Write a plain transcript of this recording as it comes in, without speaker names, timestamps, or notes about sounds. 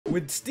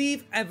With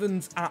Steve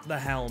Evans at the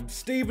helm,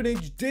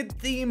 Stevenage did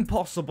the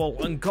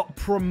impossible and got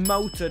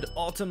promoted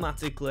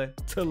automatically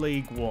to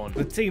League One.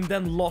 The team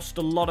then lost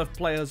a lot of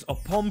players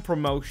upon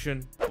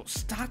promotion, but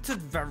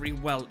started very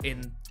well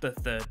in the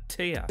third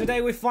tier. Today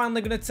we're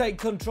finally going to take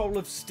control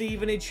of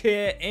Stevenage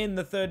here in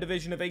the third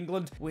division of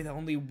England with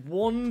only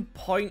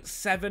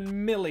 1.7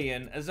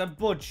 million as a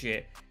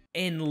budget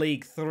in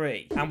League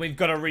 3. And we've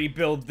got to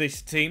rebuild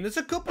this team. There's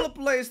a couple of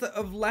players that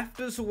have left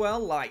as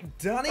well, like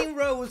Danny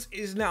Rose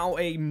is now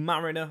a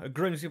Mariner, a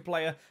Grimsby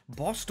player.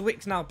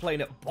 Bostwick's now playing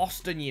at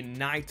Boston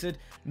United.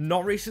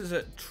 Norris is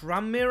at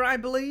Tranmere, I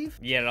believe.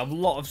 Yeah, a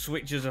lot of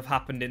switches have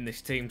happened in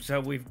this team, so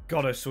we've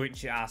got to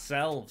switch it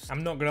ourselves.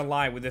 I'm not going to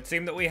lie, with the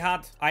team that we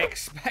had, I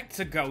expect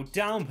to go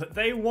down, but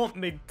they want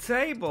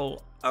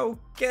mid-table.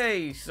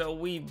 Okay, so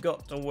we've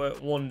got to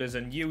work wonders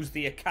and use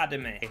the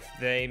academy. If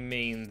they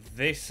mean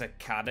this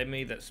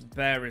academy that's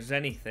bare as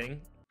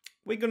anything,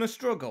 we're gonna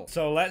struggle.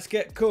 So let's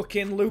get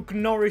cooking. Luke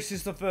Norris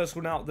is the first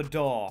one out the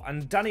door,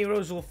 and Danny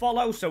Rose will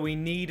follow, so we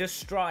need a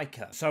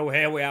striker. So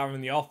here we are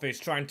in the office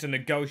trying to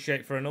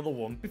negotiate for another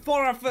one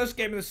before our first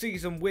game of the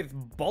season with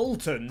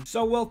Bolton.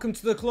 So welcome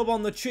to the club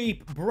on the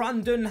cheap,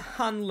 Brandon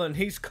Hanlon.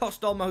 He's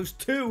cost almost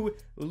 2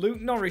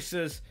 Luke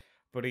Norrises,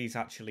 but he's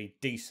actually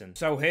decent.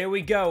 So here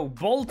we go.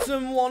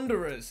 Bolton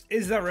Wanderers.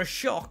 Is there a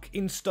shock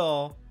in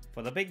store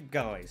for the big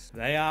guys?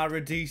 They are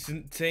a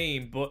decent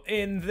team, but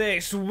in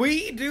this,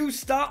 we do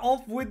start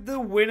off with the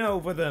win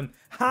over them.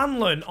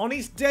 Hanlon on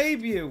his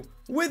debut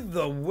with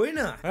the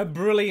winner. A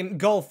brilliant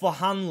goal for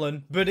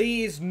Hanlon, but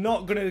he is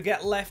not going to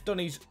get left on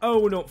his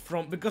own up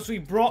front because we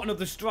brought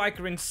another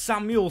striker in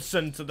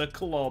Samuelsson to the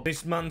club.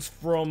 This man's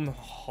from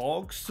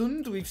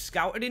Haugesund. We've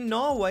scouted in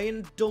Norway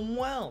and done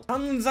well.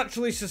 Hanlon's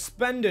actually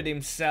suspended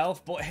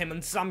himself, but him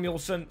and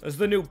Samuelsson as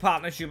the new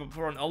partnership up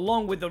front,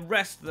 along with the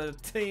rest of the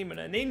team and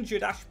an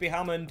injured Ashby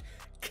Hammond.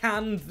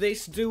 Can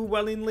this do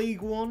well in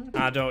League One?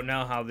 I don't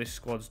know how this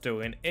squad's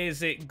doing.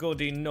 Is it good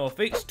enough?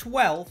 It's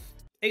 12th.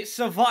 It's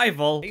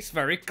survival. It's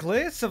very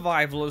clear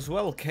survival as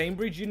well.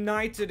 Cambridge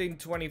United in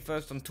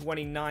 21st on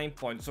 29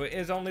 points. So it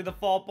is only the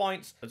 4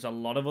 points. There's a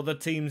lot of other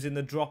teams in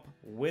the drop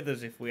with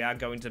us if we are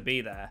going to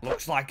be there.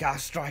 Looks like our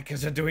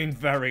strikers are doing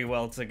very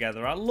well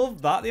together. I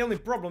love that. The only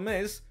problem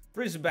is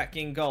Brisbeck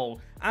in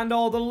goal. And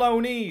all the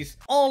loanees.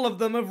 All of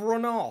them have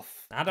run off.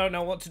 I don't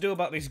know what to do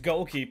about this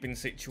goalkeeping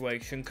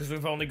situation because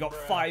we've only got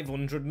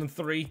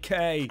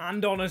 503k.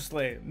 And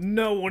honestly,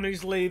 no one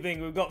is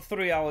leaving. We've got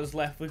 3 hours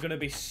left. We're going to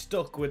be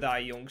stuck with our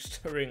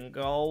youngster in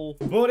goal.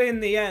 But in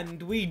the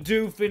end, we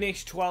do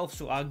finish 12th.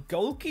 So our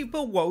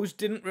goalkeeper woes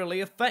didn't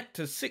really affect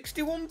us.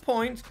 61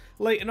 points.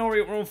 Leighton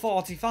Orient were on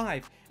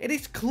 45. It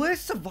is clear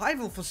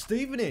survival for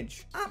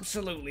Stevenage.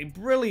 Absolutely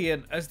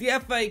brilliant as the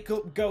FA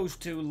Cup goes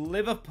to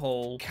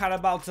Liverpool.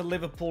 Carabao to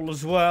Liverpool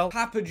as well.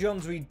 Papa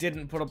John's, we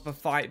didn't put up a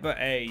fight, but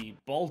hey,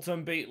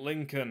 Bolton beat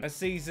Lincoln. A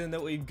season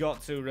that we've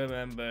got to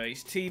remember.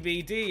 It's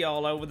TBD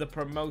all over the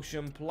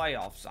promotion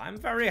playoffs. I'm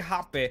very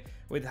happy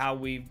with how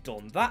we've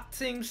done. That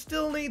team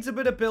still needs a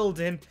bit of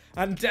building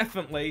and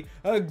definitely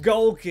a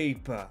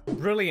goalkeeper.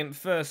 Brilliant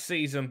first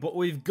season, but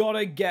we've got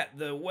to get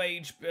the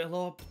wage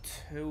bill up.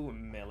 2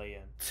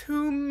 million.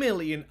 2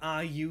 million?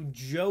 Are you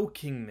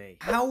joking me?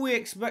 How are we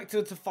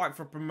expected to fight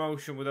for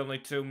promotion with only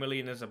 2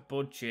 million as a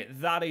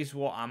budget? That is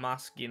what I'm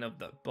asking of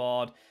the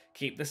board.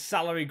 Keep the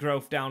salary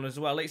growth down as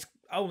well. It's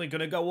only going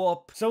to go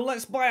up. So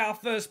let's buy our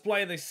first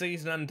player this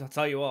season, and I'll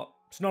tell you what,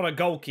 it's not a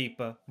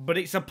goalkeeper, but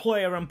it's a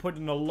player I'm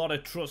putting a lot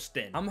of trust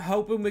in. I'm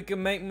hoping we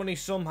can make money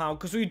somehow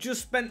because we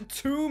just spent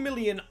 2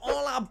 million,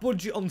 all our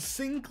budget, on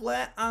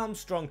Sinclair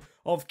Armstrong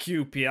of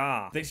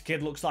QPR. This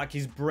kid looks like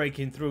he's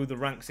breaking through the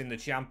ranks in the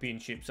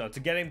championship, so to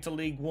get him to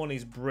League One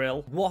is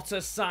brill. What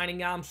a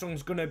signing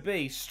Armstrong's going to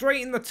be.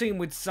 Straight in the team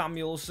with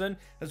Samuelsson,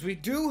 as we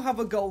do have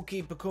a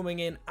goalkeeper coming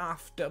in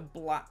after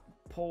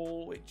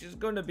Blackpool, which is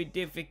going to be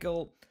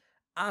difficult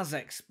as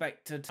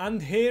expected.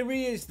 And here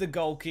he is, the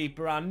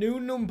goalkeeper. Our new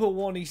number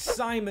 1 is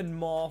Simon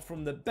Moore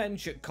from the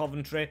bench at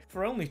Coventry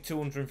for only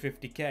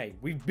 250k.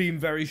 We've been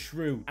very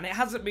shrewd. And it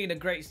hasn't been a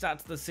great start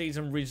to the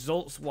season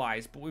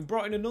results-wise, but we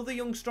brought in another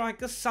young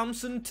striker,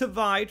 Samson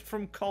Tavide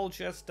from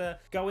Colchester,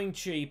 going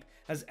cheap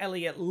as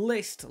Elliot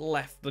List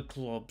left the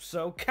club.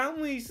 So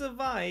can we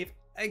survive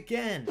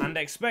again? And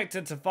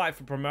expected to fight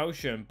for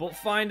promotion, but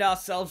find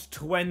ourselves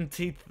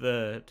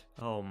 23rd.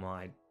 Oh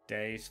my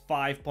days.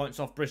 5 points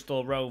off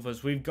Bristol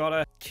Rovers. We've got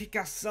to kick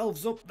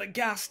ourselves up the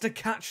gas to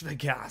catch the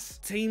gas.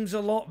 Team's a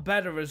lot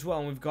better as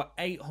well. We've got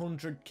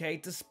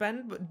 800k to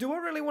spend, but do I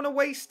really want to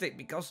waste it?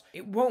 Because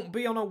it won't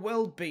be on a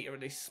world beater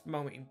at this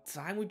moment in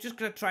time. We're just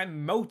going to try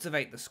and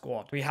motivate the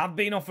squad. We have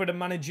been offered a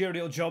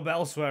managerial job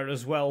elsewhere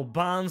as well.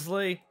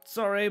 Barnsley,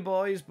 sorry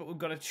boys, but we've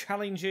got a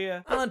challenge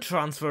here. And a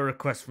transfer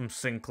request from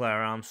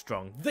Sinclair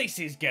Armstrong. This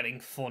is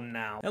getting fun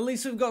now. At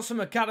least we've got some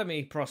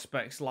academy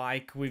prospects,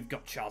 like we've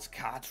got Charles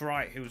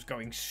Cartwright, who's just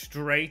going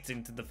straight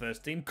into the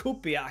first team.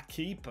 Could be our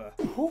keeper.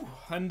 Whew.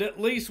 And at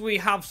least we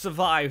have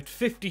survived.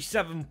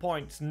 57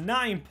 points,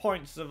 9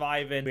 points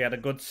surviving. We had a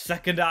good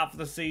second half of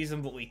the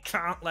season, but we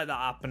can't let that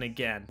happen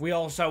again. We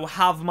also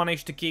have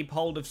managed to keep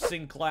hold of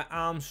Sinclair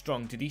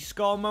Armstrong. Did he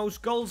score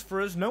most goals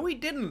for us? No, he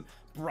didn't.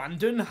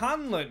 Brandon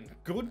Hanlon,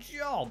 good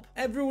job.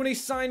 Everyone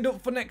is signed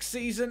up for next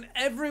season.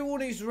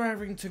 Everyone is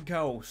raring to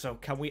go. So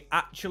can we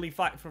actually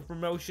fight for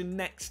promotion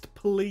next,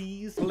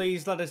 please?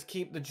 Please let us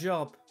keep the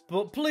job.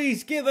 But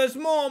please give us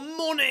more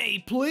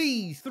money,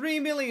 please.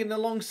 3 million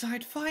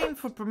alongside fighting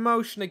for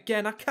promotion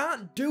again. I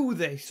can't do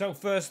this. So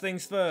first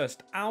things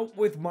first, out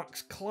with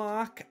Max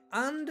Clark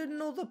and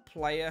another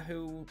player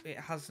who it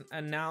hasn't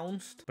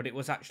announced, but it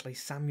was actually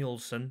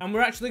Samuelson. And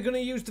we're actually going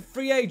to use the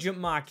free agent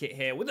market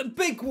here with a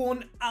big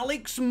one.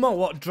 Alex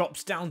Mowat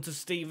drops down to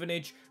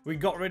Stevenage. We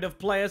got rid of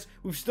players.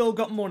 We've still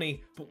got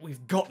money, but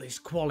we've got this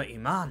quality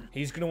man.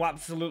 He's going to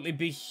absolutely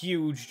be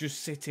huge,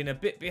 just sitting a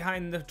bit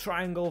behind the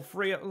triangle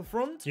free at the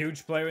front.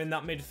 Huge player in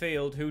that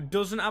midfield who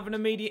doesn't have an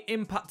immediate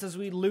impact as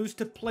we lose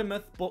to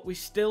Plymouth, but we're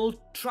still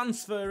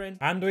transferring.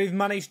 And we've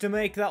managed to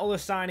make that other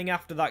signing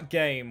after that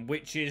game,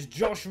 which is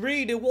Josh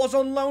Reid, who was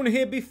on loan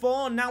here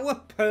before, now a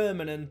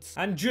permanent.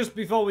 And just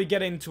before we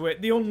get into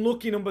it, the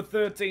unlucky number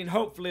 13,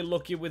 hopefully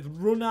lucky with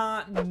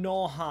Runar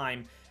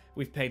Norheim.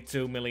 We've paid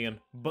 2 million,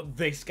 but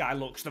this guy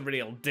looks the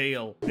real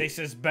deal. This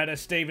is better,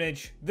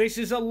 Stevenage. This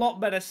is a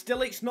lot better.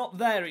 Still, it's not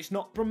there. It's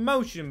not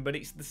promotion, but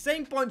it's the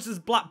same points as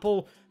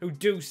Blackpool, who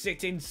do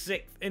sit in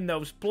 6th in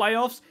those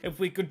playoffs. If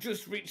we could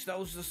just reach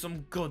those, there's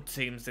some good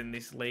teams in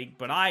this league,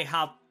 but I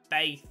have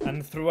faith.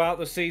 And throughout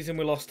the season,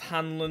 we lost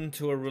Hanlon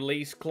to a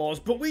release clause,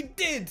 but we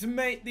did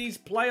make these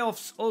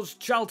playoffs, us,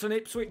 Charlton,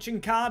 Ipswich,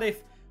 and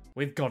Cardiff.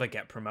 We've got to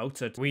get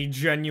promoted. We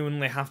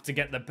genuinely have to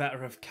get the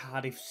better of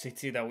Cardiff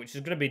City, though, which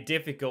is going to be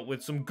difficult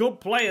with some good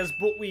players,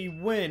 but we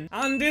win.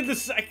 And in the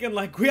second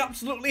leg, we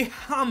absolutely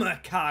hammer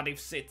Cardiff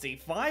City.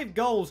 5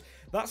 goals.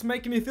 That's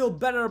making me feel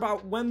better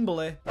about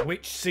Wembley,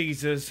 which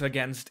sees us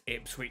against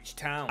Ipswich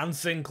Town. And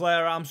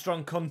Sinclair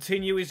Armstrong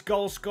continue his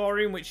goal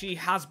scoring, which he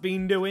has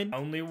been doing.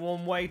 Only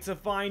one way to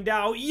find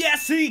out.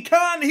 Yes, he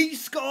can! He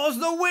scores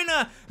the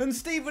winner! And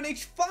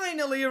Stevenage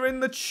finally are in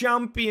the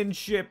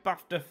championship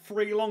after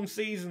 3 long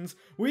seasons.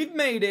 We've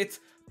made it.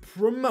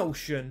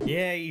 Promotion.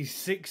 Yay,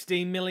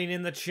 16 million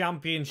in the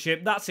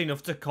championship. That's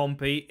enough to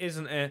compete,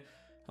 isn't it?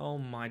 Oh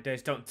my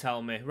days, don't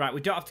tell me. Right, we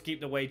don't have to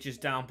keep the wages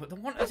down, but the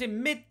one that's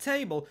in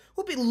mid-table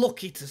will be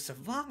lucky to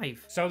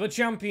survive. So the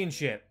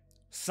championship.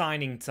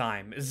 Signing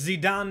time.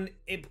 Zidane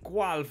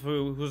Ipkwal,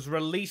 who was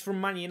released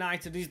from Man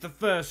United, is the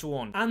first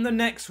one. And the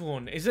next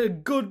one is a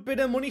good bit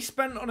of money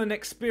spent on an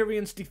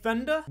experienced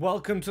defender.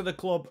 Welcome to the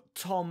club,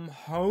 Tom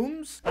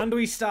Holmes. And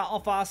we start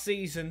off our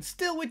season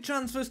still with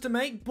transfers to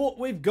make, but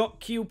we've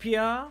got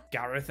QPR.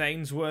 Gareth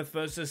Ainsworth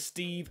versus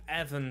Steve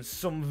Evans.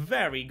 Some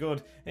very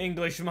good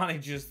English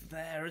managers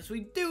there as we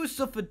do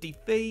suffer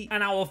defeat.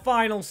 And our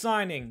final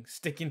signing,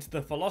 sticking to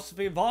the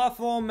philosophy of our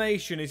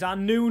formation, is our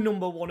new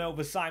number 1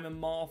 over Simon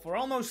Moore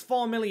for almost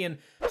 4 million.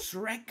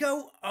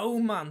 Sreko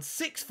Oman,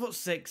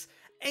 6'6",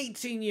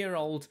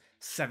 18-year-old,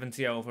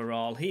 70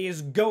 overall. He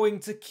is going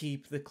to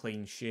keep the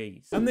clean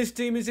sheet. And this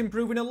team is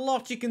improving a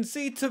lot. You can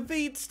see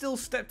Tavid still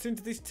stepped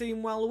into this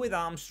team well with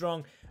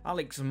Armstrong.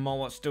 Alex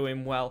Mowat's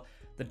doing well.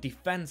 The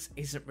defence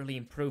isn't really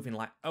improving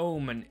like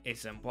Oman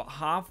isn't, but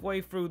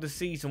halfway through the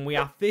season, we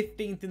are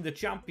 15th in the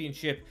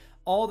championship.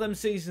 All them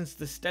seasons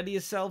to steady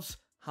yourselves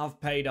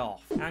have paid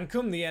off. And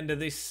come the end of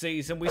this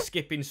season, we're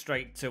skipping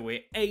straight to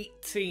it.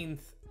 18th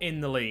in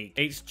the league.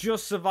 It's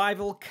just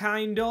survival,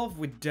 kind of,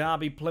 with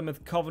Derby,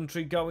 Plymouth,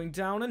 Coventry going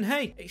down. And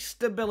hey, it's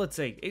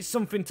stability. It's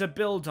something to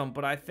build on,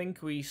 but I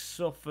think we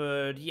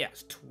suffered,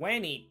 yes,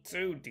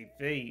 22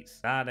 defeats.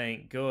 That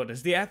ain't good.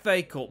 As the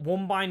FA Cup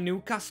won by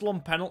Newcastle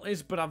on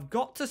penalties, but I've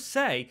got to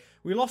say,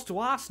 we lost to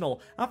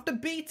Arsenal after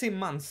beating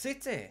Man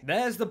City.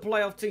 There's the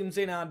playoff teams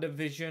in our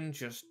division,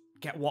 just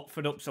get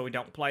Watford up so we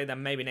don't play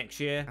them maybe next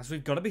year, as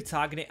we've got to be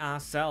targeting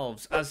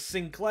ourselves. As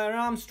Sinclair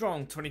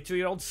Armstrong,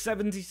 22-year-old,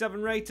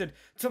 77 rated,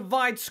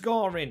 Tavid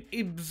scoring,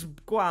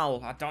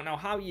 Ibsgual, I don't know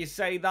how you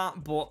say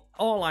that, but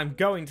all I'm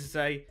going to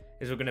say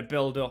is we're going to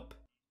build up.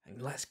 And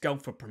let's go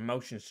for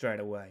promotion straight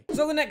away.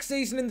 So the next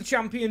season in the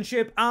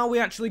championship, are we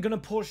actually going to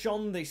push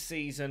on this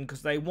season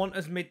because they want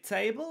us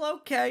mid-table?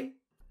 Okay.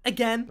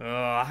 Again.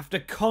 After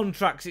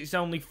contracts, it's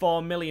only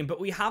 4 million, but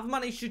we have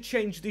managed to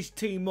change this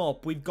team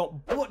up. We've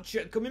got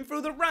Butcher coming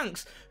through the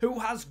ranks, who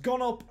has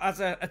gone up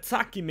as an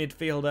attacking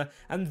midfielder,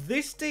 and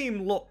this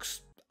team looks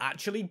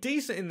actually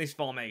decent in this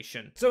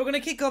formation. So we're going to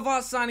kick off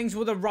our signings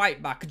with a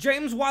right back.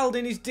 James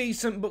Wilding is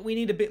decent, but we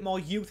need a bit more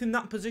youth in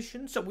that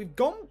position, so we've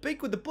gone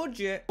big with the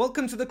budget.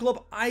 Welcome to the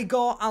club,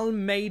 Igor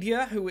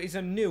Almeida, who is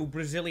a new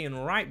Brazilian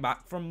right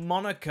back from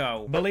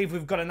Monaco. I believe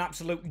we've got an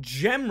absolute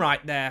gem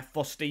right there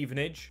for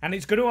Stevenage, and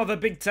it's going to have a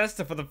big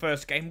tester for the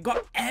first game. We've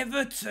got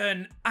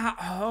Everton at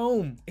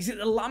home. Is it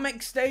the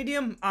Lamex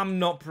Stadium? I'm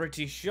not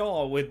pretty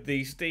sure with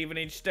the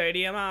Stevenage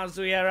Stadium, as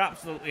we are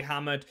absolutely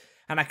hammered.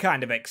 and I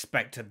kind of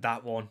expected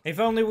that one. If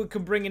only we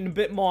could bring in a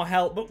bit more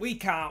help, but we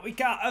can't. We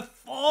can't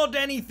afford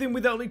anything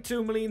with only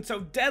 2 million, so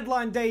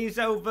deadline day is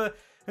over,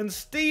 and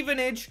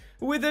Stevenage,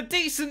 with a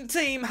decent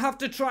team, have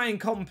to try and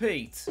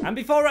compete. And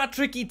before our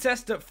tricky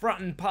test at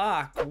Fratton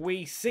Park,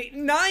 we sit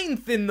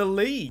 9th in the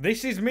league.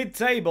 This is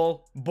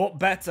mid-table, but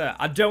better.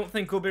 I don't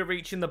think we'll be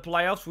reaching the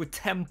playoffs with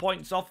 10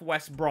 points off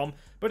West Brom,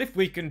 but if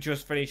we can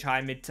just finish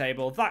high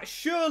mid-table, that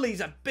surely is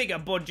a bigger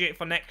budget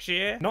for next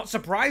year. Not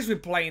surprised we're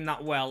playing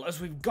that well,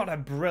 as we've got a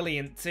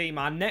brilliant team.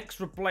 Our next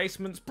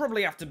replacements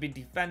probably have to be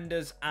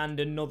defenders and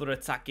another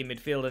attacking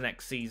midfielder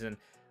next season.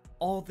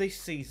 Or this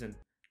season.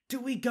 Do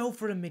we go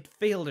for a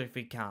midfielder if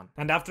we can?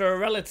 And after a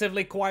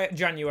relatively quiet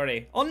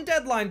January, on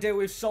deadline day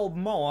we've sold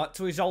Moore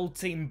to his old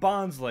team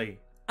Barnsley.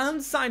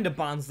 And signed a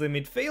Barnsley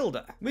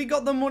midfielder. We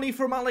got the money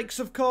from Alex,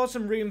 of course,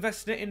 and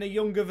reinvested it in a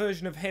younger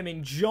version of him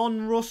in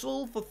John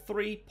Russell for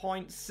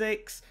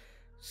 3.6.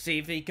 See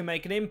if he can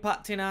make an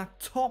impact in our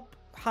top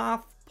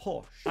half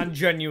push. And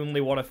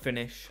genuinely what a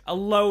finish. A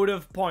load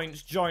of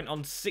points joint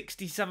on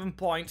 67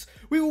 points.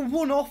 We were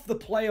one off the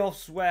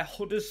playoffs where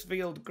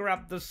Huddersfield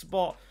grabbed the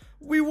spot.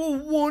 We were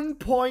 1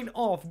 point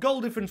off.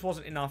 Goal difference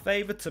wasn't in our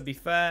favour, to be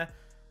fair.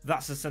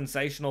 That's a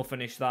sensational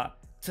finish, that.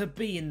 To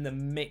be in the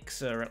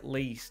mixer, at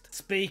least.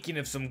 Speaking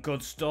of some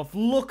good stuff,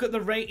 look at the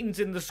ratings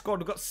in the squad.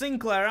 We've got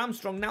Sinclair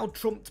Armstrong, now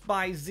trumped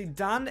by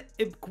Zidane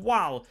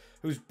Ibqual,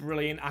 who's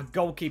brilliant, our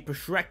goalkeeper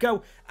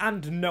Shreko,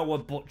 and Noah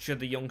Butcher,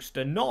 the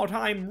youngster.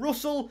 Nordheim,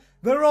 Russell,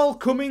 they're all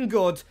coming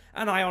good,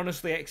 and I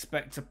honestly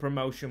expect a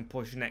promotion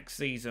push next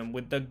season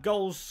with the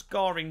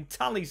goal-scoring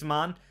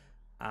talisman,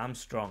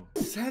 Armstrong.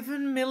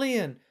 7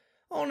 million.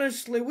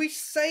 Honestly, we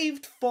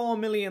saved 4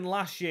 million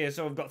last year,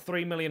 so we've got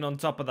 3 million on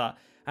top of that.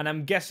 And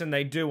I'm guessing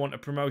they do want a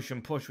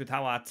promotion push with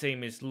how our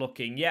team is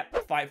looking.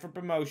 Yep, fight for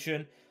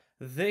promotion.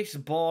 This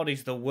board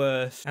is the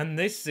worst. And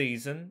this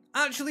season,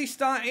 actually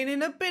starting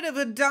in a bit of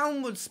a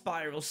downward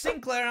spiral.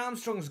 Sinclair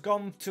Armstrong's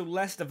gone to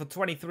Leicester for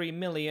 23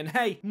 million.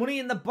 Hey, money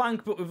in the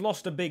bank, but we've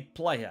lost a big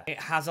player.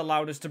 It has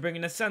allowed us to bring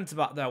in a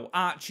centre-back, though.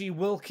 Archie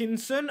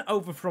Wilkinson,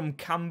 over from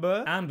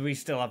Canberra. And we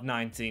still have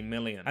 19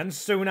 million. And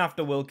soon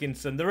after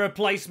Wilkinson, the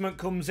replacement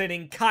comes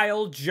in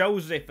Kyle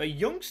Joseph, a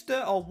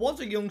youngster, or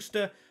was a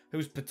youngster,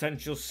 whose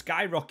potential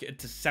skyrocketed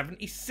to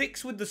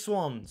 76 with the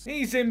Swans.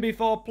 He's in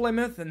before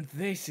Plymouth, and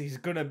this is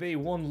gonna be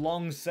one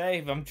long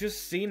save. I'm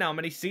just seeing how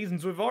many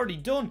seasons we've already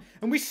done,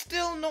 and we're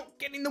still not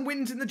getting the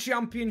wins in the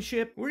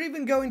Championship. We're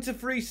even going to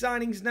free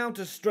signings now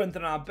to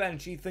strengthen our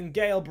bench. Ethan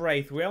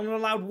Galbraith, we only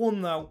allowed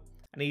one though,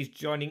 and he's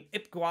joining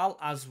Ibqual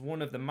as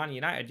one of the Man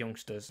United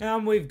youngsters.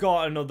 And we've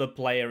got another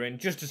player in,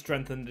 just to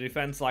strengthen the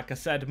defence, like I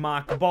said,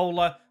 Mark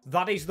Bowler.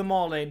 That is them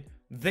all in.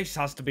 This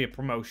has to be a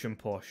promotion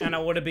push. And I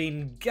would have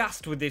been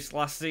gassed with this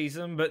last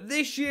season, but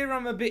this year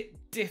I'm a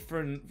bit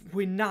different.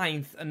 We're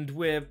 9th and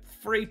we're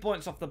 3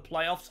 points off the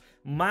playoffs,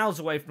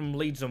 miles away from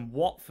Leeds and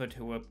Watford,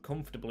 who are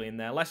comfortably in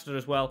there. Leicester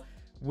as well.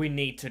 We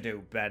need to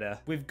do better.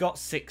 We've got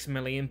 6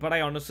 million, but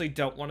I honestly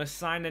don't want to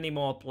sign any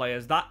more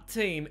players. That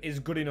team is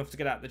good enough to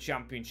get out of the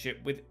Championship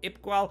with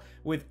Ibqual,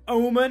 with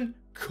Omen.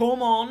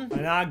 Come on.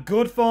 And our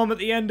good form at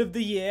the end of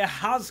the year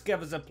has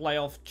given us a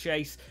playoff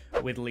chase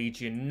with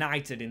Leeds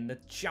United in the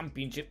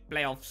Championship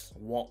playoffs.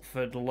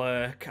 Watford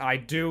lurk. I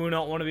do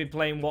not want to be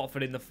playing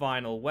Watford in the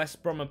final.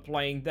 West Brom are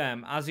playing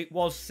them, as it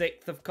was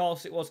 6th, of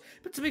course it was.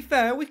 But to be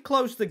fair, we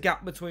closed the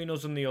gap between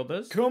us and the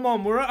others. Come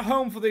on, we're at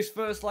home for this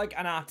first leg,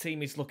 and our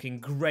team is looking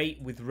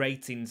great with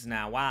ratings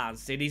now,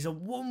 as it is a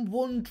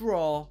 1-1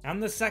 draw.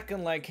 And the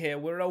second leg here,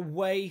 we're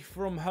away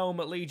from home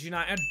at Leeds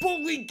United,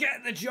 but we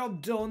get the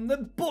job done. The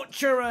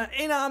Butcherer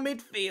in our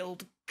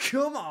midfield.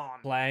 Come on.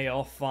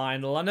 Playoff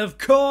final. And of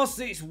course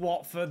it's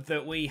Watford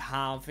that we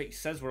have. It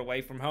says we're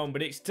away from home,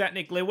 but it's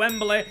technically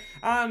Wembley.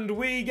 And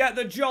we get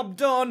the job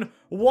done.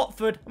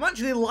 Watford. I'm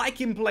actually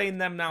liking playing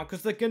them now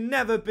because they can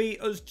never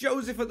beat us.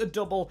 Joseph at the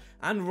double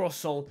and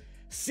Russell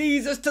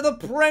sees us to the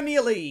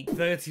Premier League.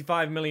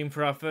 35 million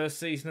for our first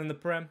season in the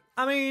Prem.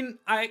 I mean,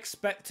 I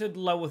expected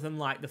lower than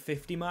like the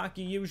 50 mark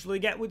you usually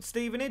get with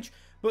Stevenage,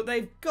 but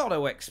they've got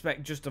to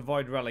expect just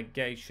avoid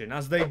relegation,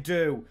 as they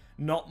do.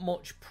 Not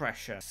much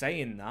pressure.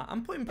 Saying that,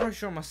 I'm putting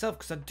pressure on myself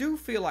because I do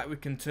feel like we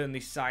can turn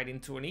this side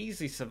into an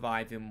easy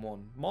surviving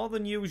one. More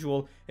than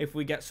usual if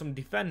we get some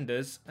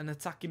defenders and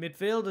attacking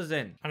midfielders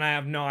in. And I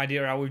have no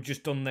idea how we've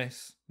just done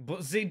this.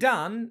 But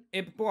Zidane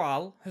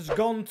Ibqual has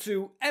gone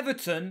to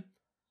Everton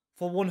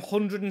for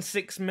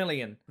 106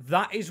 million.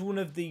 That is one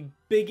of the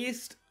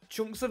biggest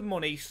chunks of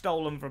money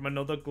stolen from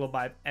another club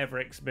I've ever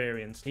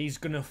experienced. He's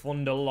going to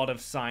fund a lot of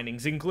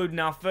signings, including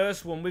our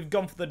first one. We've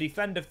gone for the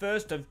defender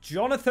first of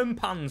Jonathan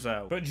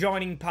Panzo. But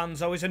joining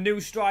Panzo is a new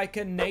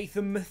striker,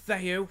 Nathan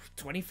Matheu.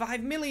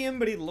 25 million,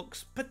 but he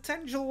looks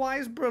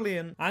potential-wise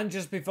brilliant. And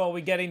just before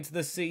we get into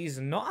the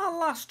season, not our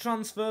last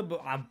transfer,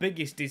 but our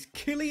biggest is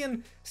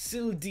Kylian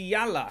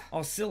Sildiala,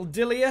 or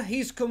Sildilia.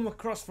 He's come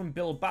across from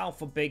Bilbao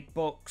for big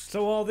bucks.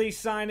 So all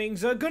these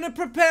signings are going to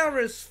prepare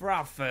us for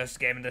our first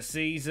game of the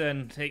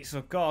season. It's,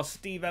 of course,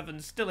 Steve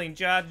Evans still in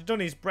charge,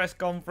 done his press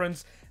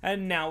conference,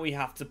 and now we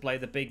have to play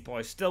the big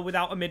boys. Still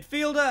without a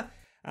midfielder,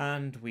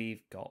 and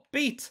we've got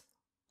beat.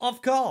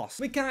 Of course.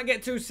 We can't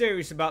get too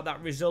serious about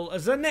that result,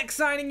 as the next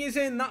signing is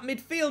in. That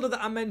midfielder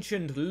that I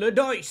mentioned,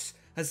 Ledois,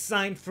 has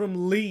signed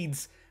from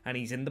Leeds, and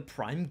he's in the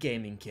prime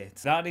gaming kit.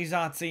 That is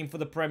our team for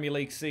the Premier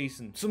League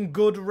season. Some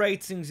good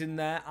ratings in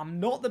there. I'm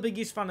not the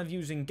biggest fan of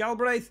using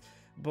Galbraith,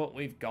 but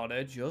we've got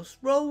to just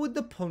roll with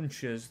the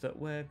punches that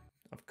we're,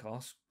 of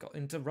course, got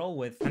to roll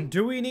with. And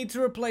do we need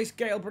to replace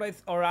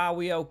Galbraith, or are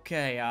we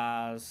okay?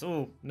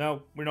 Oh,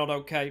 no, we're not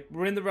okay.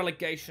 We're in the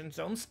relegation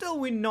zone. Still,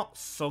 we're not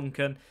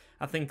sunken.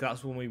 I think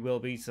that's when we will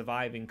be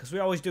surviving, because we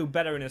always do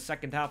better in the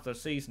second half of the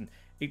season.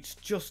 It's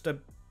just a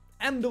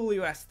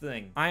MWS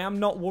thing. I am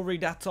not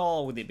worried at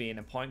all with it being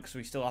a point, because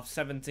we still have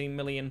 17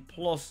 million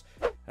plus,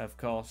 of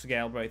course,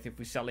 Galbraith if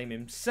we sell him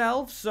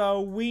himself,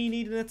 so we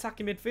need an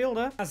attacking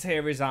midfielder. As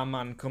here is our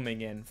man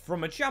coming in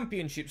from a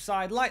championship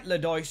side like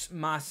Ledois,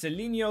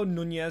 Marcelinho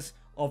Nunez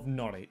of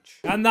Norwich.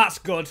 And that's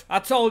good. I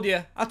told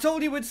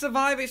you we'd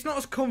survive. It's not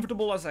as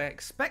comfortable as I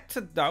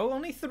expected though,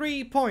 only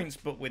 3 points,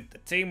 but with the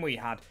team we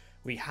had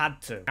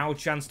to. Now a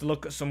chance to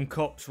look at some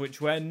cups, which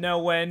we're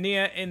nowhere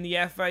near in the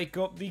FA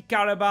Cup. The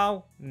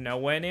Carabao,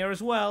 nowhere near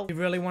as well. We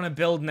really want to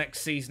build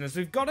next season, as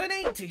we've got an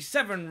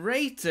 87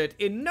 rated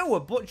in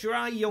Noah Butcher,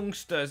 our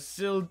youngster.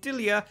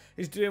 Sildilia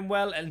is doing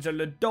well. Enzo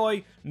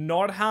Ledoy,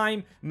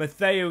 Nordheim,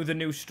 Matteo, the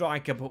new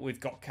striker, but we've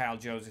got Kyle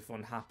Joseph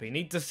unhappy.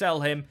 Need to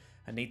sell him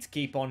and need to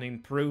keep on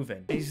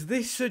improving. Is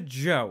this a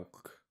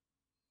joke?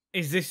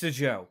 Is this a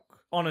joke?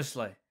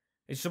 Honestly,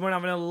 is someone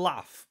having a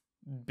laugh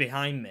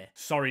behind me?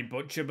 Sorry,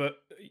 Butcher, but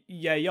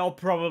yeah, you're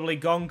probably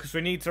gone, because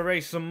we need to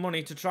raise some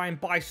money to try and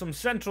buy some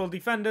central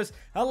defenders,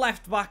 a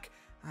left back,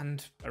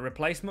 and a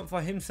replacement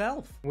for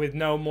himself. With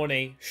no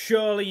money,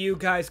 surely you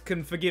guys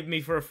can forgive me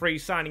for a free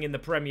signing in the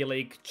Premier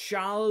League.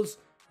 Charles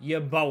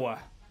Yeboah.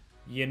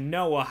 You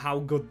know how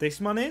good this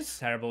man is?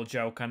 Terrible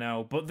joke, I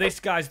know, but this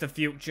guy's the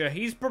future.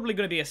 He's probably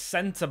going to be a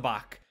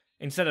centre-back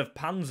instead of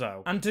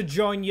Panzo. And to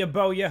join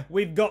Yeboah,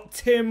 we've got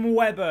Tim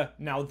Webber.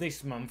 Now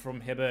this man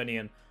from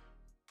Hibernian.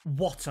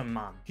 What a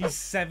man. He's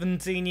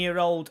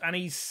 17-year-old and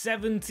he's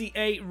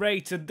 78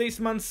 rated. This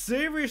man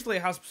seriously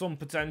has some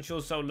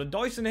potential, so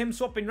Ledois and him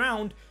swapping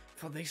round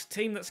for this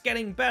team that's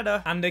getting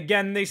better. And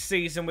again this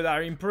season with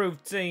our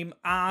improved team,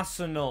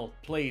 Arsenal.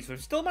 Please,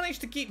 we've still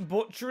managed to keep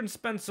Butcher and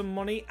spend some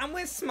money, and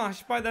we're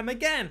smashed by them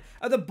again.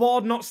 Are the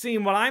board not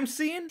seeing what I'm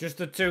seeing? Just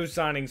the 2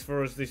 signings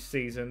for us this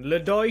season.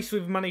 Ledois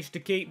we've managed to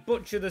keep,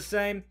 Butcher the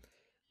same.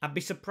 I'd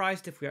be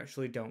surprised if we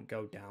actually don't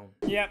go down.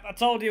 Yep, I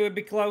told you we'd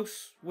be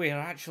close. We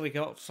actually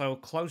got so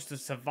close to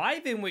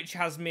surviving, which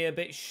has me a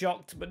bit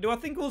shocked. But do I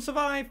think we'll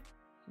survive?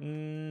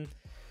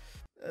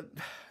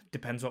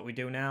 Depends what we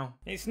do now.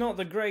 It's not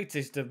the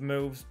greatest of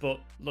moves,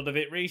 but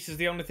Ludovic Reese is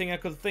the only thing I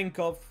could think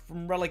of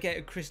from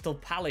relegated Crystal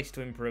Palace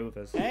to improve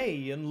us.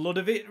 Hey, and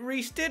Ludovic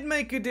Reese did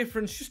make a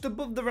difference, just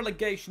above the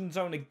relegation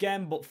zone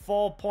again, but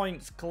 4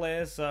 points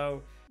clear,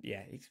 so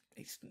yeah,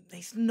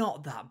 it's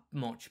not that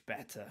much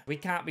better. We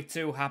can't be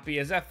too happy.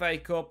 As FA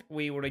Cup,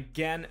 we were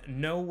again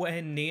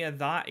nowhere near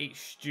that. It's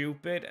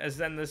stupid. As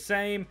then the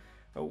same,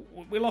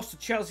 we lost to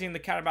Chelsea in the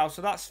Carabao,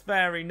 so that's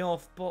fair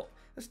enough, but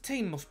this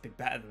team must be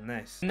better than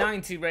this.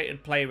 90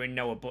 rated player in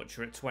Noah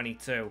Butcher at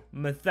 22.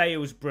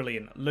 Mattheo's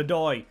brilliant.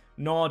 Ledoy,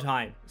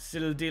 Nordheim,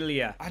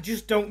 Sildilia. I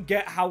just don't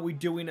get how we're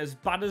doing as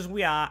bad as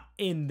we are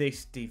in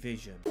this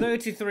division.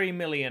 33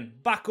 million.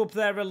 Back up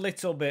there a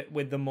little bit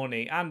with the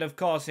money. And of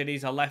course it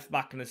is a left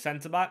back and a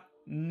centre back.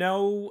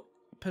 No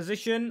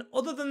position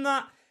other than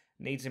that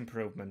needs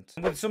improvement.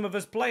 And with some of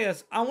us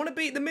players, I want to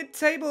beat the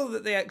mid-table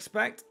that they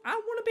expect. I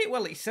want to beat,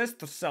 well, it says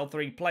to sell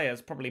 3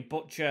 players. Probably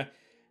Butcher,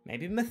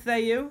 maybe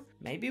Matteo,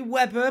 maybe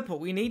Webber, but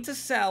we need to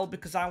sell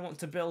because I want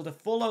to build a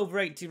full over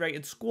 80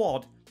 rated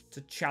squad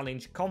to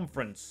challenge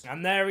conference.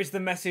 And there is the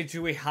message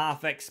we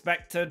half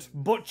expected.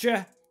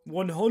 Butcher,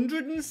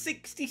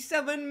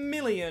 167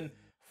 million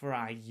for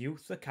our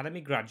youth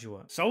academy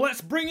graduate. So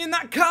let's bring in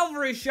that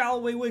cavalry,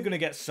 shall we? We're going to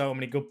get so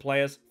many good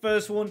players.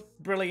 First one,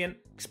 brilliant,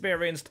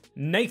 experienced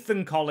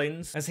Nathan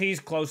Collins, as he's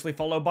closely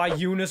followed by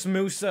Yunus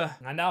Musa.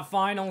 And our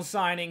final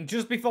signing,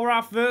 just before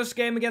our first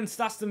game against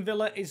Aston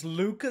Villa, is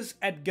Lucas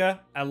Edgar,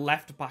 a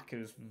left back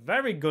who's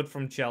very good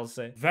from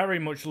Chelsea. Very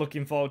much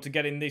looking forward to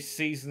getting this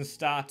season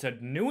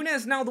started.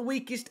 Nunes now the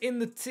weakest in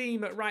the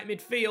team at right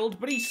midfield,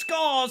 but he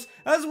scores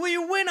as we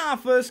win our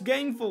first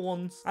game for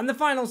once. And the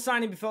final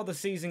signing before the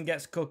season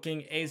gets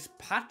cooking is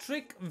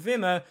Patrick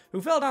Wimmer,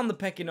 who fell down the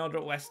pecking order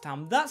at West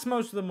Ham. That's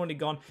most of the money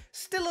gone.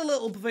 Still a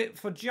little bit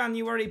for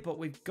January, but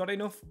we've got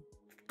enough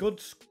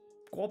good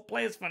squad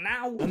players for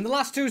now. And the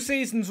last 2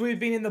 seasons we've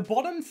been in the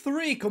bottom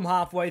 3 come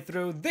halfway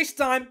through. This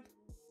time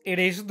it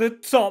is the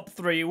top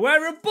 3.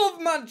 We're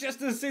above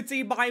Manchester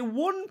City by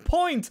 1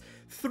 point,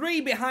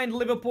 3 behind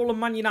Liverpool and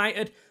Man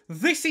United.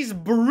 This is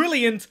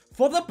brilliant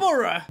for the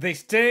Borough.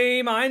 This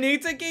team, I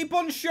need to keep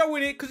on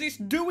showing it because it's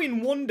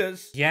doing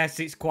wonders. Yes,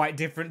 it's quite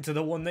different to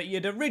the one that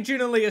you'd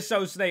originally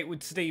associate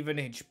with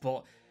Stevenage,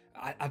 but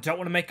I don't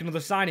want to make another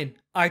signing.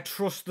 I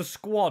trust the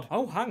squad.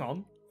 Oh, hang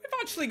on.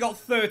 We've actually got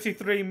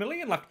 33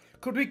 million left.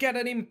 Could we get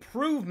an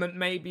improvement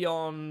maybe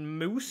on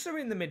Musa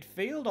in the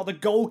midfield or the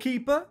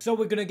goalkeeper? So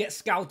we're going to get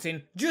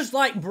scouting, just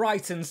like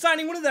Brighton,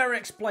 signing one of their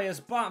ex-players,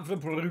 Bart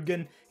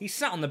Verbruggen. He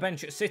sat on the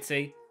bench at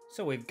City,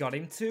 so we've got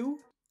him to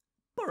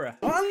Borough.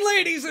 And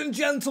ladies and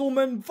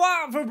gentlemen,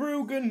 Bart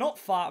Verbruggen, not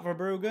Fart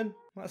Verbruggen,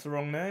 that's the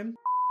wrong name.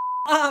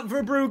 Bart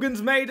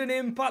Verbruggen's made an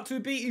impact to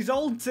beat his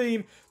old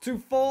team to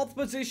 4th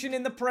position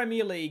in the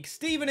Premier League.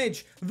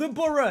 Stevenage, the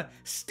Borough,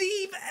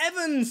 Steve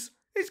Evans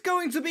is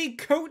going to be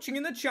coaching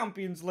in the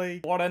Champions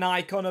League. What an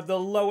icon of the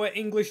lower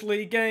English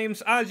League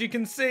games. As you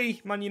can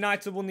see, Man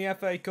United won the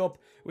FA Cup.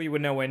 We were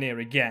nowhere near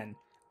again.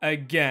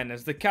 Again,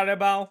 as the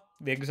Carabao,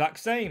 the exact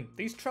same.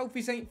 These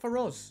trophies ain't for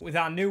us. With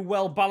our new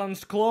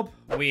well-balanced club,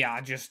 we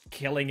are just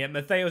killing it.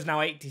 Matheo's now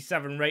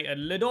 87 rated,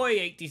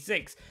 Ledoy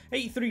 86,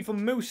 83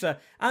 from Musa,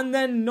 and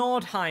then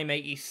Nordheim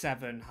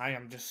 87. I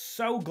am just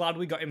so glad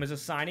we got him as a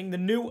signing. The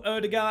new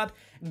Odegaard,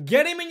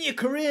 get him in your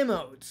career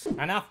modes.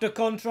 And after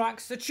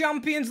contracts, the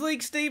Champions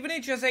League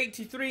Stevenage has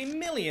 83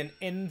 million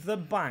in the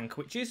bank,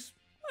 which is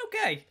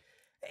okay.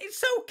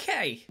 It's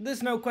okay.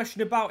 There's no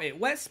question about it.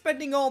 We're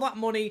spending all that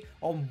money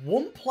on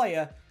one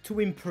player to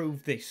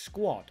improve this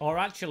squad. Or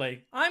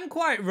actually, I'm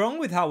quite wrong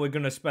with how we're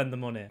going to spend the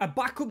money. A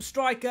backup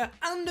striker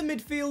and a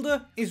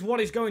midfielder is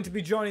what is going to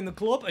be joining the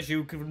club. As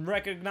you can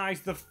recognise,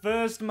 the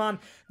first man.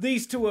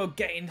 These two are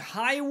getting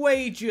high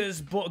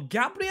wages, but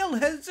Gabriel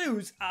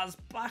Jesus as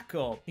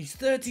backup. He's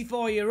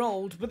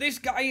 34-year-old, but this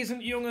guy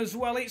isn't young as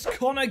well. It's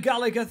Conor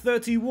Gallagher,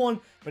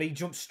 31, but he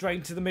jumps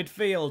straight to the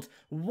midfield.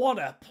 What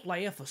a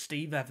player for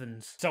Steve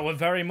Evans. So a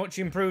very much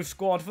improved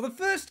squad for the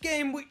first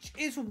game, which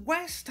is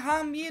West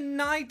Ham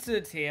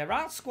United here.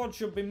 Our squad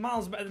should be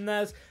miles better than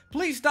theirs.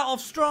 Please start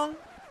off strong.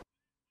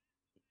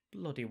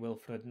 Bloody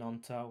Wilfred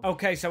Nonto.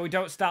 Okay, so we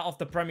don't start off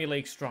the Premier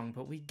League strong,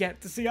 but we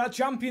get to see our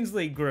Champions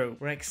League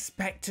group. We're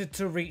expected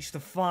to reach the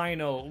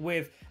final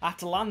with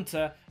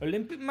Atalanta,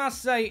 Olympique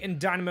Marseille and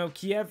Dynamo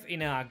Kiev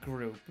in our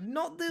group.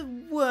 Not the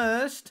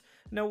worst,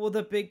 no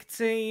other big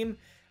team.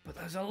 But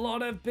there's a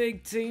lot of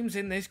big teams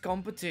in this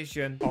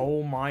competition.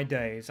 Oh my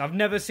days. I've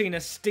never seen a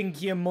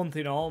stinkier month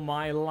in all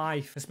my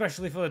life.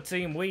 Especially for the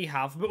team we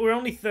have. But we're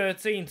only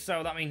 13th,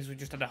 so that means we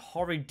just had a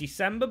horrid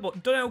December.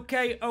 But done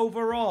okay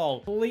overall.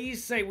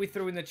 Please say we're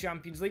through in the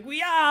Champions League.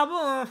 We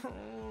are!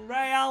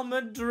 Real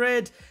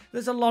Madrid.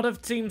 There's a lot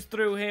of teams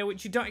through here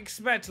which you don't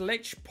expect.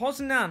 Lech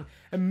Poznan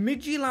and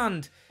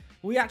Midtjylland.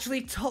 We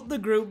actually topped the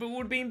group, but would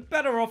have been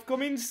better off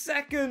coming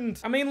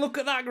second. I mean, look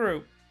at that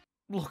group.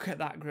 Look at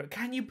that group.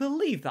 Can you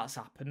believe that's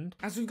happened?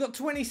 As we've got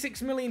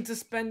 26 million to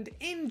spend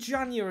in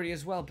January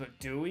as well, but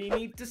do we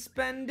need to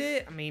spend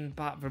it? I mean,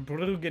 Bart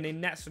Verbruggen in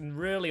nets and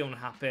really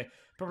unhappy.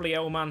 Probably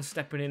Oman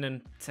stepping in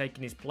and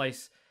taking his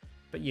place,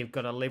 but you've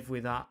got to live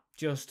with that.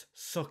 Just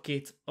suck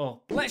it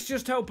up. Let's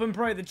just hope and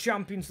pray the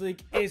Champions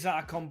League is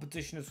our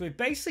competition, as we've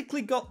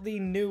basically got the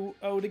new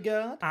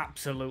Odegaard.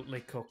 Absolutely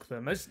cook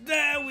them. As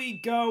there we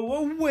go,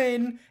 a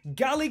win.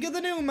 Gallagher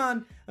the new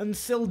man and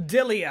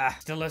Sildilia.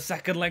 Still a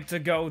second leg to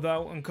go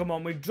though, and come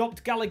on, we've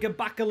dropped Gallagher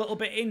back a little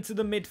bit into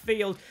the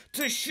midfield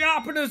to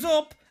sharpen us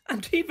up,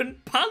 and even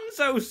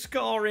Panzo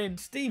scoring.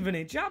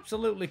 Stevenage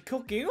absolutely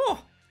cooking.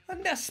 Oh!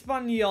 And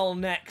Espanyol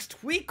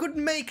next. We could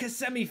make a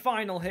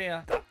semi-final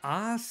here. The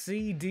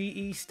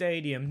RCDE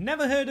Stadium.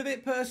 Never heard of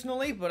it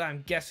personally, but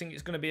I'm guessing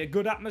it's going to be a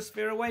good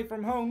atmosphere away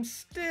from home.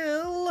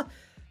 Still,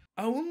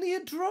 only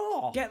a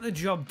draw. Get the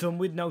job done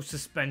with no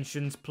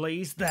suspensions,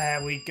 please.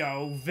 There we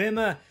go.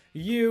 Wimmer,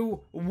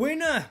 you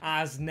winner.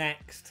 As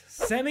next.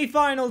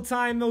 Semi-final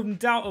time,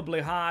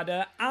 undoubtedly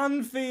harder.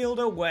 Anfield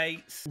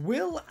awaits.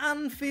 Will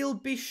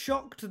Anfield be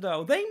shocked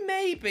though? They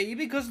may be,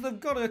 because they've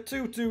got a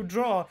 2-2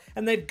 draw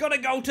and they've got to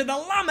go to the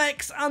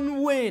Lamex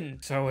and win.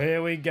 So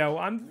here we go.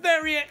 I'm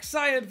very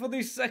excited for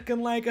this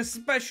second leg,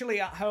 especially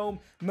at home.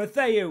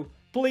 Matteo,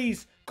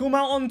 please come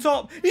out on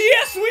top.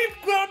 Yes,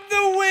 we've got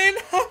the win,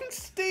 and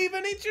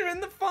Stevenage are in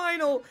the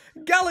final.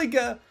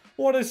 Gallagher,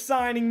 what a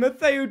signing.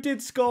 Matteo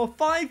did score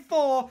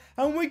 5-4,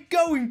 and we're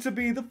going to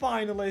be the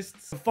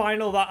finalists. A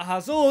final that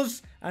has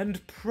us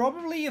and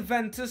probably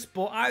Juventus,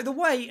 but either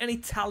way, an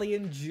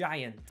Italian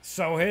giant.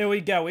 So here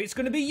we go. It's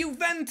going to be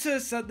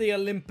Juventus at the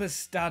Olympus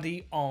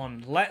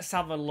Stadion. Let's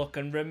have a look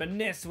and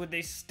reminisce with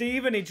this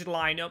Stevenage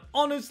lineup.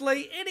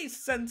 Honestly, it is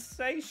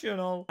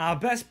sensational. Our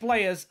best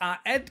players are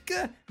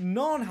Edgar,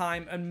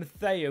 Nordheim, and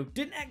Matteo.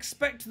 Didn't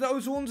expect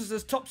those ones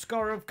as top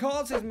scorer. Of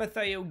course, is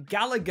Matteo,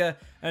 Gallagher,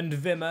 and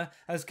Wimmer.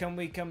 As can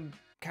we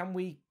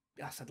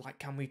I said like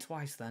can we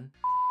twice then.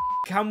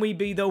 Can we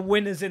be the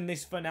winners in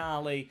this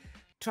finale?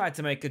 Tried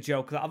to make a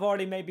joke that I've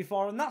already made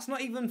before, and that's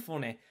not even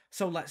funny.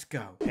 So let's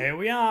go. Here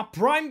we are.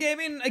 Prime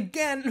Gaming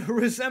again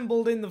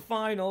resembled in the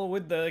final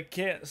with the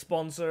kit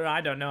sponsor. I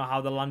don't know how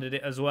they landed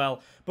it as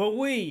well. But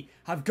we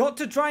have got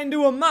to try and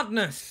do a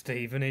madness.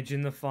 Stevenage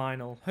in the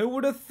final. Who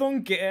would have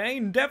thunk it, eh?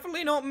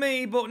 Definitely not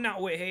me, but now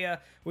we're here.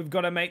 We've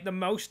got to make the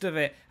most of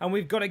it. And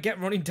we've got to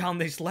get running down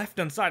this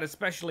left-hand side,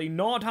 especially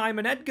Nordheim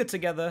and Edgar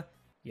together.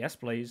 Yes,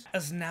 please.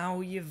 As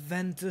now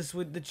Juventus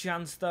with the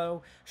chance,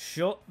 though.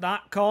 Shut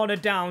that corner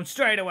down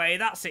straight away.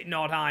 That's it,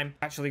 Nordheim.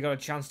 Actually got a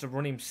chance to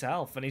run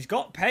himself, and he's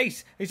got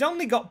pace. He's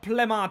only got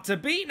Plemard to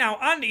beat now,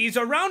 and he's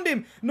around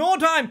him.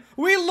 Nordheim,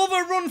 we love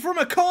a run from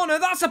a corner.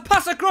 That's a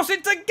pass across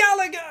into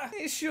Gallagher.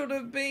 It should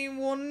have been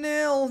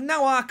 1-0.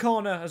 Now our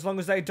corner, as long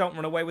as they don't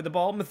run away with the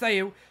ball.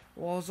 Matthieu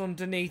was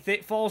underneath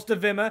it, falls to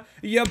Wimmer.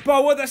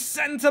 Yeboah, the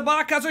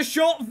centre-back, has a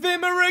shot.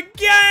 Wimmer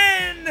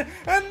again!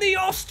 And the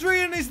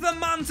Austrian is the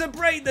man to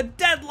break the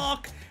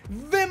deadlock.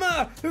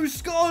 Wimmer, who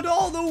scored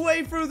all the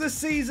way through the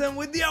season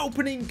with the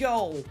opening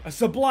goal. A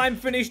sublime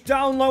finish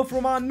down low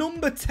from our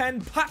number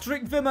 10,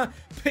 Patrick Wimmer,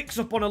 picks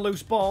up on a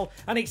loose ball,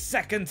 and it's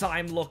second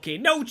time lucky.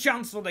 No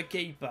chance for the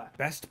keeper.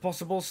 Best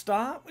possible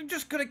start. We've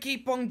just got to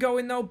keep on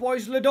going though,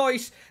 boys.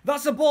 Ledois,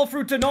 that's a ball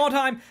through to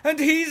Nordheim, and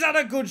he's had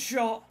a good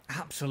shot.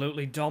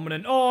 Absolutely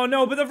dominant. Oh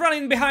no, but they're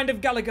running behind of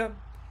Gallagher.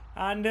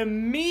 And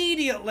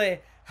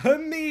immediately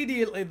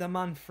the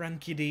man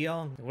Frankie de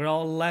Jong. We're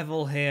all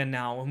level here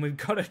now, and we've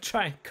got to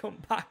try and come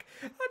back.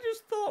 I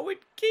just thought we'd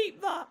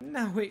keep that.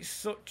 Now it's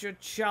such a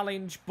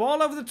challenge.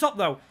 Ball over the top,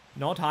 though.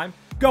 Nordheim.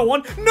 Go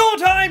on.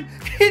 Nordheim!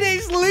 It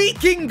is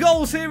leaking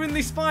goals here in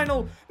this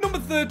final. Number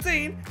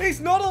 13 is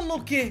not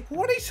unlucky.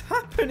 What is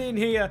happening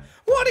here?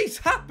 What is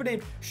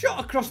happening? Shot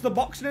across the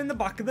box and in the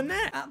back of the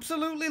net.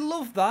 Absolutely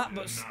love that,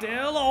 but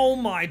still, oh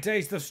my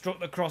days, they've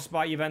struck the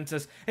crossbar,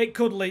 Juventus. It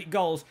could leak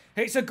goals.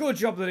 It's a good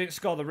job they didn't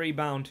score the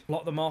rebound.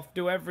 Lock them off,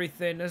 do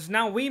everything, as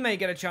now we may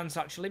get a chance,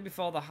 actually,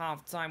 before the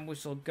half-time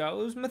whistle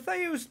goes.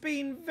 Matthieu's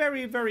been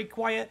very, very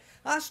quiet.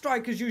 Our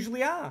strikers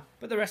usually are,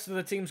 but the rest of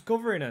the team's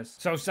covering us.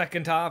 So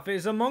second half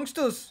is amongst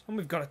us, and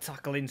we've got to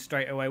tackle in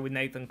straight away with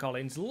Nathan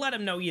Collins. Let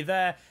them know you're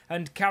there,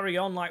 and carry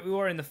on like we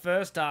were in the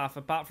first half,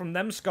 apart from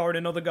them scoring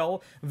another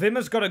goal.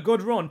 Wimmer's got a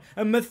good run,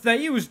 and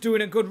Matthieu's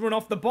doing a good run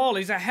off the ball.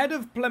 He's ahead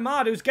of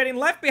Plemard, who's getting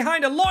left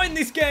behind a lot in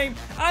this game,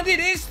 and it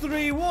is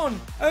 3-1.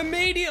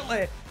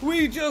 Immediately,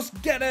 we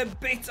just get a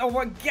bit of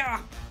a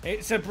gap.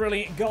 It's a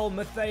brilliant goal,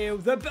 Matthieu,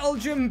 the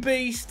Belgian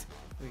beast.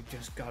 We've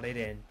just got it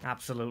in.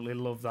 Absolutely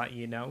love that,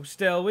 you know.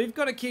 Still, we've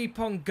got to keep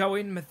on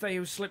going.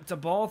 Matthieu slipped a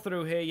ball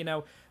through here, you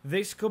know.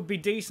 This could be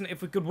decent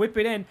if we could whip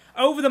it in.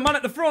 Over the man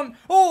at the front.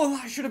 Oh,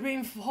 that should have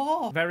been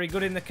 4. Very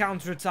good in the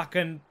counter-attack,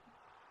 and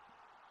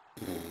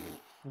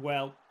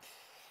well,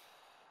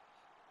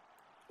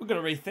 we're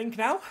going to rethink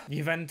now.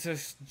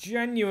 Juventus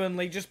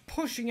genuinely just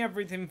pushing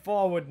everything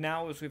forward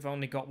now, as we've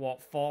only got,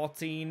 what,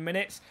 14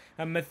 minutes.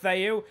 And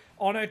Matthieu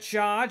on a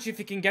charge. If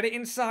he can get it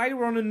inside,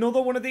 we're on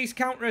another one of these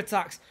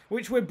counter-attacks,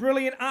 which we're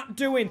brilliant at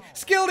doing.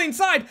 Skilled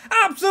inside.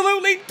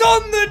 Absolutely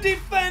done the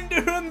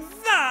defender. And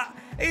that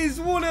is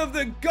one of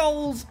the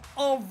goals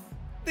of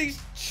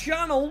this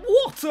channel.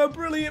 What a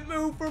brilliant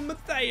move from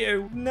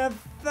Matthieu.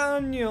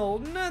 Nathaniel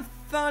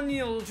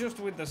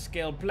just with the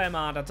skill.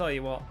 Plemard, I tell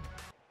you what.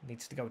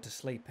 Needs to go to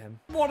sleep, him.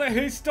 What a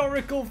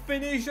historical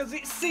finish as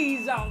it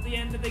sees out the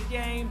end of the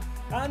game.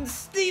 And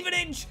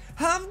Stevenage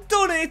have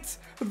done it.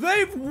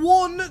 They've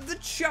won the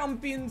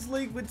Champions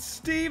League with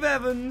Steve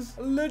Evans.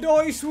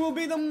 Ledois will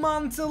be the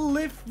man to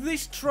lift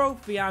this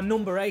trophy. Our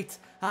number 8,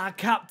 our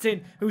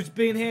captain, who's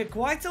been here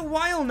quite a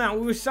while now.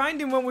 We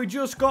signed him when we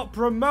just got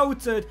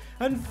promoted.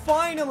 And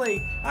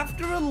finally,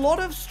 after a lot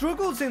of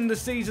struggles in the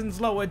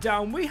seasons lower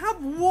down, we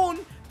have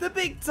won the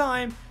big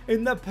time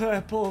in the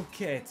purple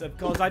kit. Of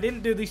course, I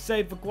didn't do this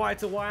save for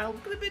quite a while.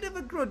 Got a bit of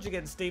a grudge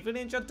against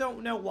Stevenage. I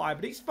don't know why,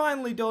 but it's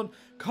finally done.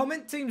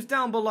 Comment teams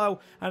down below,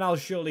 and I'll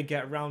surely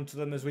get around to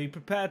them as we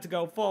prepare to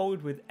go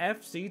forward with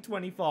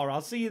FC24.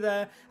 I'll see you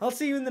there. I'll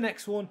see you in the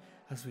next one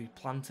as we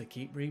plan to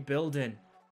keep rebuilding.